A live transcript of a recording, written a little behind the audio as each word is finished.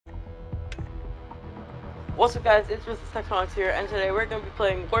What's up, guys? It's just Technox here, and today we're going to be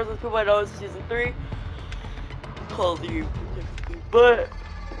playing Warzone 2.0 Season 3. Call of Duty. But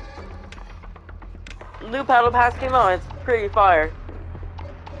new battle pass came out, and it's pretty fire.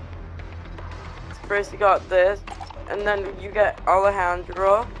 First you got this, and then you get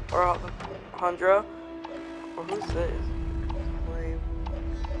Alejandro, or Alejandro, or who's this?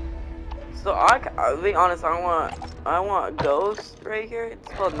 So I'll be honest, I want Ghost right here. It's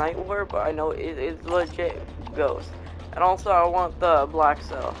called Night War, but I know it's legit Ghost. And also I want the Black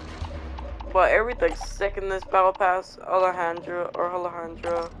Cell. But everything's sick in this battle pass. Alejandro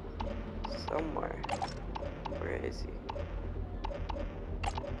somewhere. Where is he?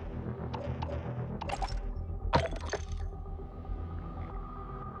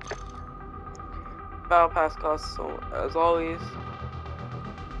 Battle pass costs so, as always.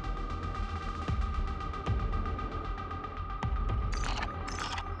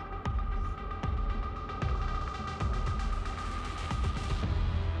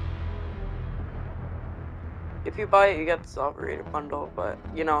 If you buy it, you get the operator bundle, but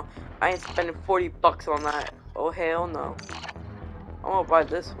you know, I ain't spending 40 bucks on that. Oh hell no. I wanna buy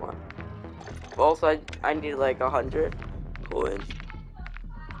this one. But also I need like 100 coins.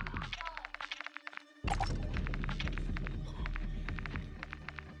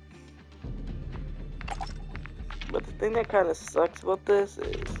 But the thing that kinda sucks about this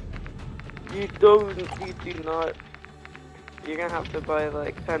is you do not, you're gonna have to buy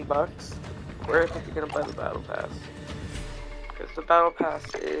like 10 bucks. Or if you're gonna buy the battle pass. Because the battle pass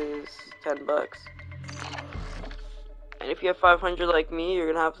is 10 bucks. And if you have 500 like me,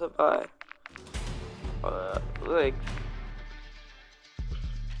 you're gonna have to buy like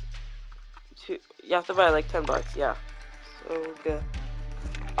you have to buy like 10 bucks, yeah. So good.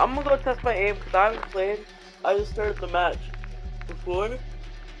 I'm gonna go test my aim because I haven't played. I just started the match before.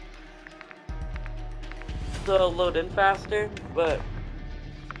 So load in faster, but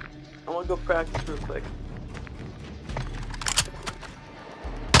I'm gonna go practice real quick.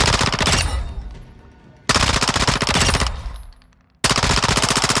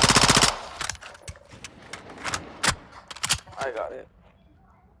 I got it.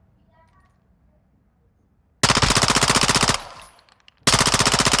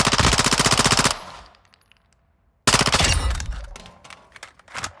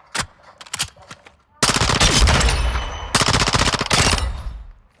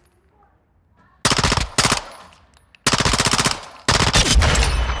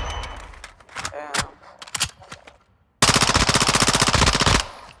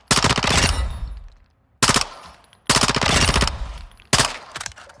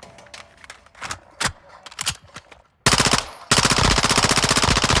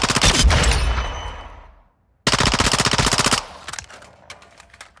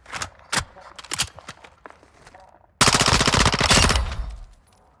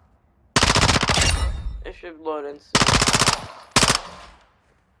 It should load in soon.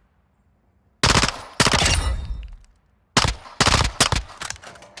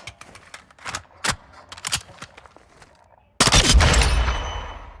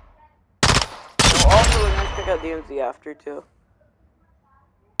 Also, we're gonna check out the DMZ after too.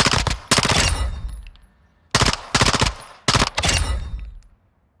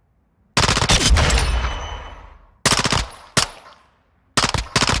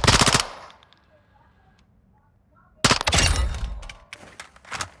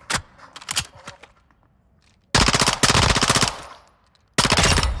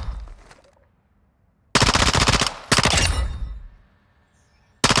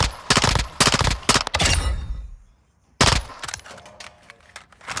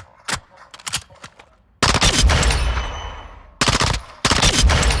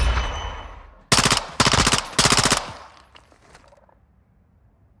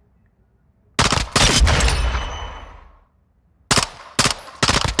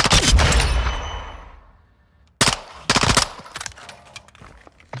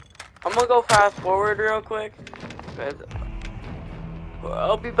 I'm gonna go fast forward real quick.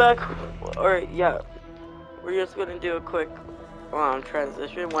 I'll be back. Or yeah, we're just gonna do a quick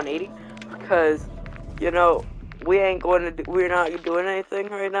transition 180 because you know we're not doing anything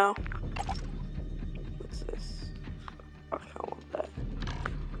right now. What's this? I don't want that.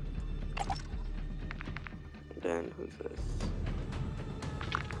 Then who's this?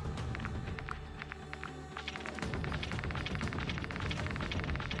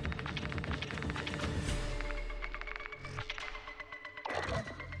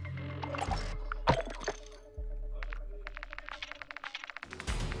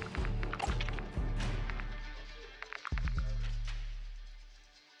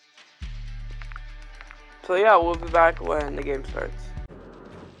 So yeah, we'll be back when the game starts.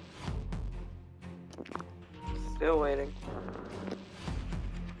 Still waiting.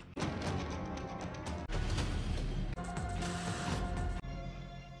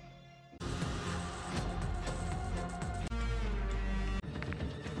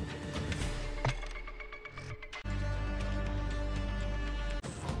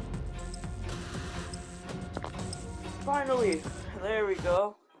 Finally, there we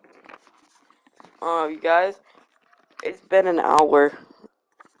go. You guys, it's been an hour.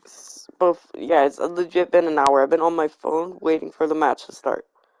 Yeah, it's legit been an hour. I've been on my phone waiting for the match to start.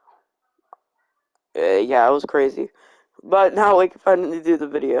 Yeah, it was crazy. But now we can finally do the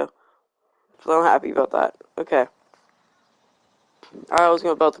video. So I'm happy about that. Okay. I was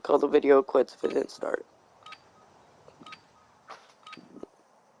about to call the video quits if it didn't start.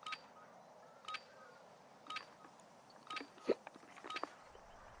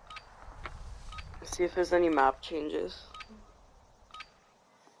 See if there's any map changes.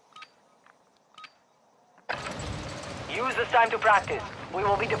 Use this time to practice. We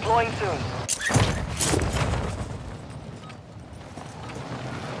will be deploying soon.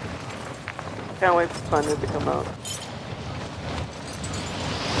 Can't wait for Thunder to come out.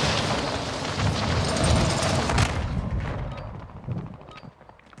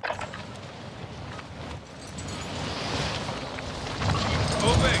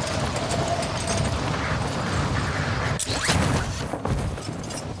 Moving.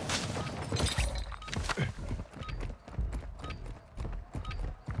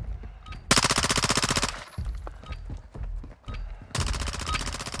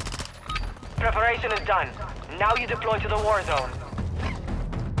 Preparation is done. Now you deploy to the war zone.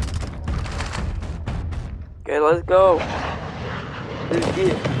 Okay, let's go. Let's get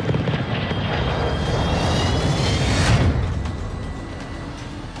it.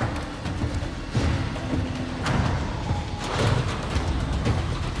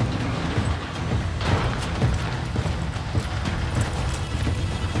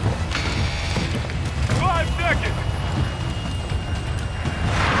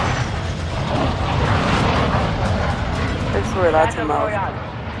 I swear that's a mouse.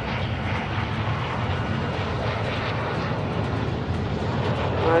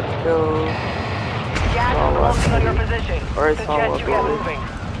 Let's go. Gas is closing on your position. Or it's all Suggest you get moving. moving.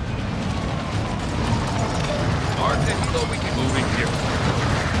 Mark it so we can move in here.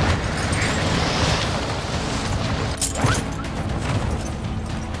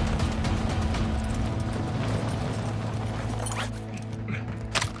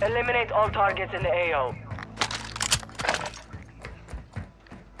 Eliminate all targets in the AO.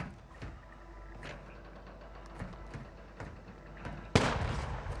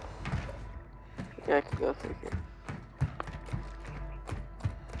 Yeah, I can go through here.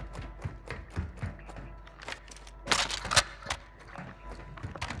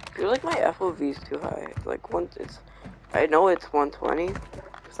 I feel like my FOV is too high. Like I know it's 120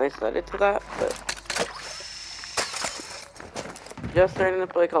 because I set it to that, but just starting to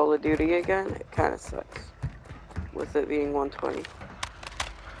play Call of Duty again, it kind of sucks with it being 120.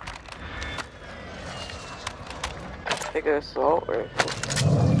 Take an assault rifle.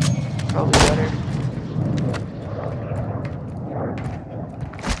 Probably better.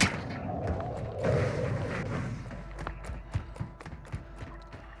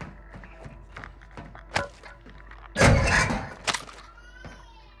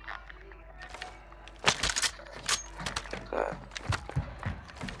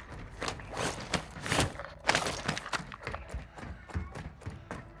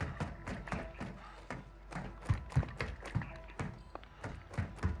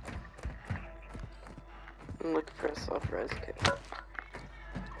 I'm looking for a self-res kit.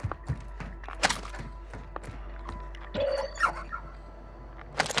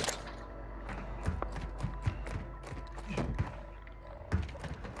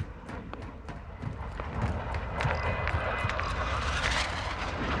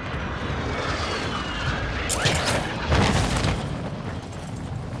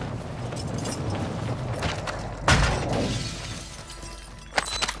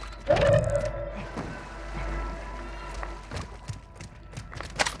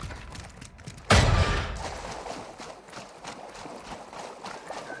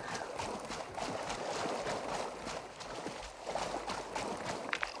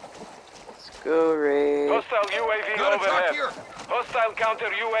 Go raid. Hostile UAV Got a truck overhead. here. Hostile counter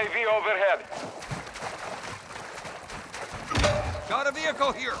UAV overhead. Got a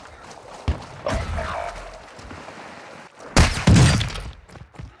vehicle here.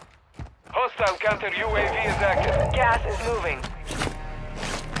 Hostile counter UAV is active. Gas is moving.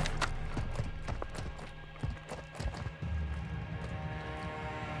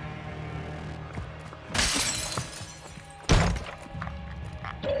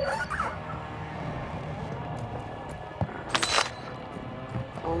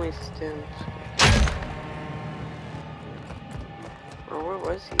 Only stimmed. Oh, where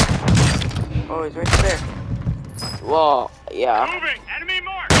was he? Oh, he's right there. Well, yeah. Moving! Enemy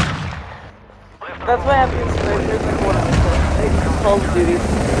mark! That's what happens when there's like one of Call of Duty.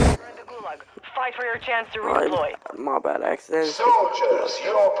 Fight for your chance to Oh, redeploy. my bad accident. Soldiers,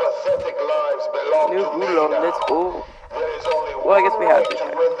 your pathetic lives belong New to me gulag, now. let's go. There is only Well, I guess one we way have to to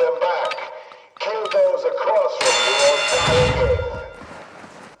check. win them back. Kill those across from you or die again.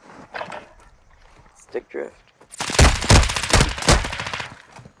 Stick drift.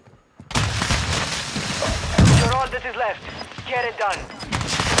 You're all that is left. Get it done.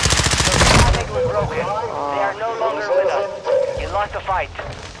 The traffic was broken. They are no longer with us. You lost the fight.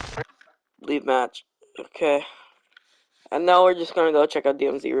 Leave match. Okay. And now we're just gonna go check out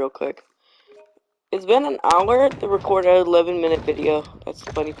DMZ real quick. It's been an hour to record an 11-minute video. That's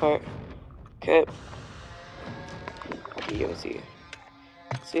the funny part. Okay. DMZ.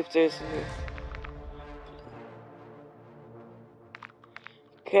 See if there's any.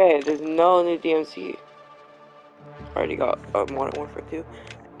 Okay, there's no new DMZ. Already got Modern Warfare 2.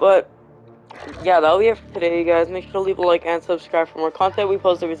 But yeah, that'll be it for today, you guys. Make sure to leave a like and subscribe for more content we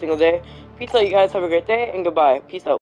post every single day. Peace out, you guys. Have a great day and goodbye. Peace out.